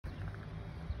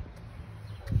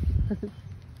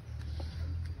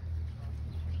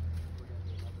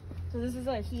So this is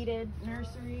a heated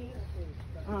nursery.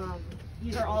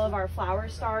 These are all of our flower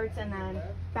starts, and then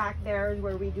back there is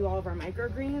where we do all of our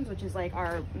microgreens, which is like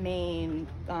our main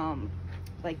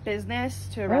like business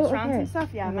to restaurants and stuff.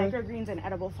 Yeah, microgreens and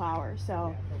edible flowers.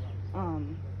 So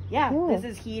yeah, cool. This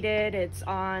is heated. It's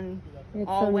on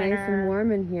all so winter. Nice and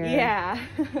warm in here. Yeah.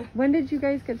 When did you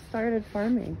guys get started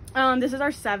farming? This is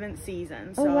our 7th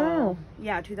season. So, oh wow.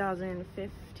 Yeah,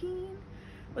 2015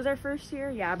 was our first year.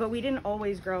 Yeah, but we didn't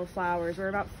always grow flowers. We're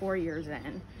about 4 years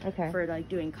in. Okay. For like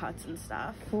doing cuts and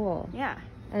stuff. Cool. Yeah.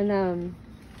 And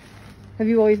have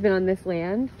you always been on this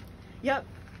land? Yep.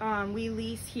 We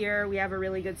lease here. We have a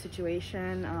really good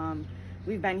situation.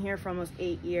 We've been here for almost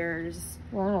 8 years.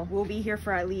 Wow. We'll be here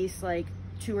for at least like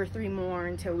 2 or 3 more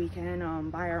until we can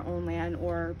buy our own land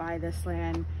or buy this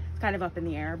land. It's kind of up in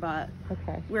the air, but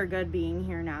we're good being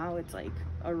here now. It's like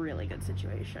a really good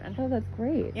situation. Oh, that's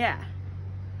great. Yeah.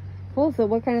 Cool. So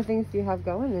what kind of things do you have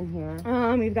going in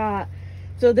here? We've got,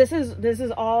 so this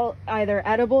is all either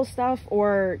edible stuff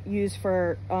or used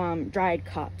for dried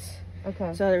cuts.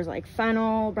 Okay. So there's like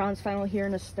fennel, bronze fennel here,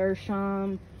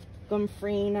 nasturtium,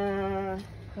 gomphrena.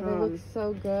 Oh, they look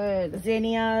so good.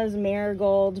 Zinnias,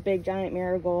 marigolds, big giant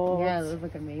marigolds. Yeah, those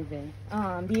look amazing.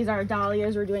 These are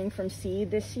dahlias we're doing from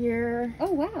seed this year.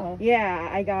 Oh wow. Yeah,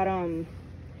 I got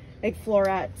like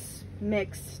florets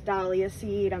mixed dahlia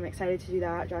seed. I'm excited to do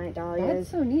that. Giant dahlias.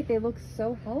 That's so neat. They look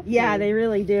so healthy. Yeah, they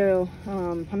really do.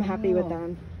 I'm happy with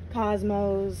them.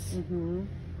 Cosmos,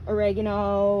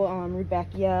 oregano,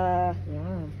 rudbeckia,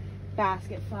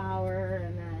 basket flower,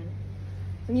 and then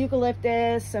some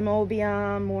eucalyptus, some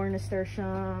obium, more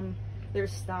nasturtium.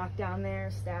 There's stock down there,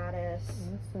 status.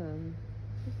 Awesome.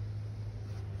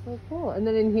 So cool. And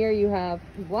then in here you have,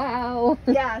 wow.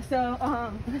 Yeah, so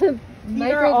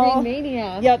microgreen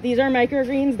mania. Yep, these are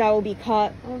microgreens that will be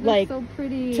cut like so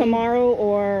pretty. Tomorrow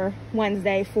or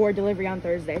Wednesday for delivery on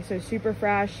Thursday. So super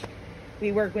fresh.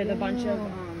 We work with a bunch of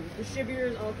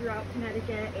distributors all throughout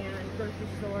Connecticut and grocery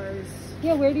stores.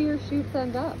 Yeah, where do your shoots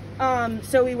end up?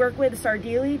 So we work with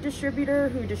Sustainably distributor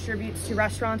who distributes to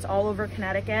restaurants all over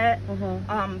Connecticut.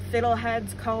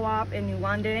 Fiddleheads Co-op in New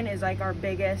London is like our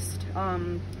biggest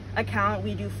account.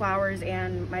 We do flowers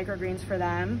and microgreens for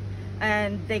them,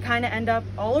 and they kind of end up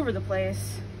all over the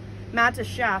place. Matt's a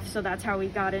chef, so that's how we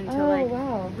got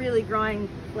into really growing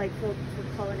like for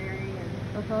culinary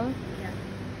and yeah.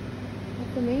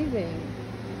 That's amazing.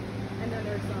 And then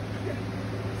there's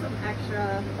some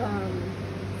extra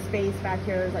space back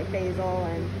here. There's like basil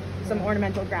and some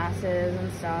ornamental grasses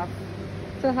and stuff.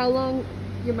 So how long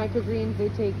your microgreens, they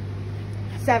take?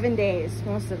 7 days,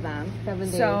 most of them. 7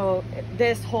 days. So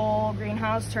this whole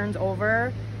greenhouse turns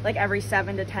over like every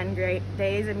 7 to 10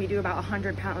 days, and we do about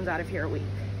 100 pounds out of here a week.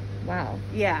 Wow.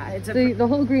 Yeah, it's so the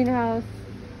whole greenhouse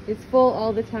is full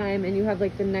all the time, and you have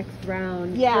like the next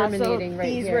round germinating right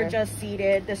here. These were just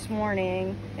seeded this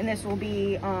morning, and this will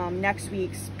be next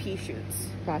week's pea shoots.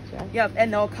 Gotcha. Yep,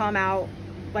 and they'll come out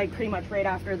like pretty much right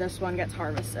after this one gets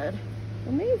harvested.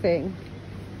 Amazing.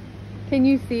 Can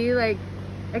you see like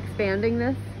expanding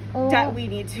this a lot? That we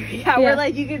need to. Yeah, we're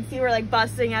like, you can see we're like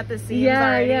busting at the seams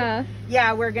already.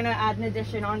 Yeah, we're gonna add an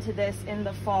addition onto this in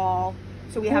the fall,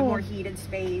 so we have more heated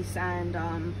space. And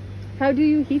how do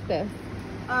you heat this?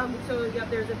 So yep,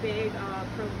 there's a big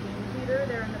propane heater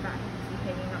there in the back. You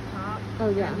see hanging up top. Oh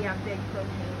yeah. And we have big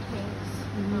propane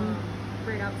tanks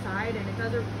right outside, and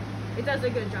it does a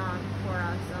good job for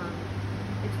us.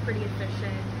 It's pretty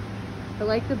efficient. I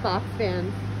like the box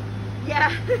fans.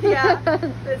 Yeah, yeah.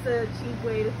 It's a cheap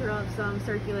way to throw up some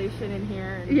circulation in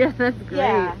here. And yeah, that's great.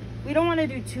 Yeah, we don't want to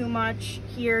do too much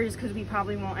here just because we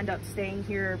probably won't end up staying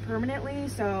here permanently.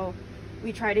 So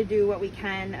we try to do what we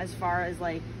can as far as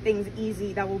like things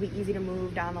that will be easy to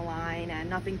move down the line and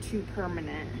nothing too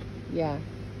permanent. Yeah,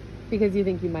 because you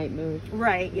think you might move.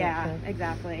 Right, yeah,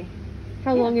 exactly.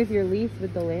 How long is your lease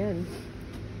with the land?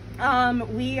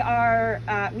 We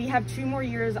have 2 more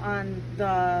years on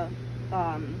the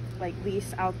like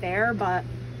lease out there, but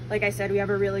like I said, we have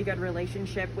a really good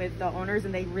relationship with the owners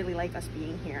and they really like us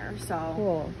being here. So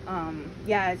cool.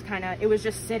 Yeah, it was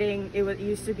just sitting. It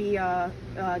used to be a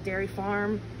dairy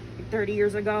farm like 30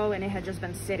 years ago, and it had just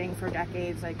been sitting for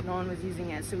decades. Like no one was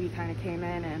using it, so we kind of came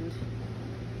in and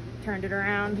turned it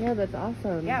around. Yeah, that's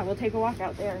awesome. Yeah, we'll take a walk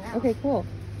out there now. Okay, cool.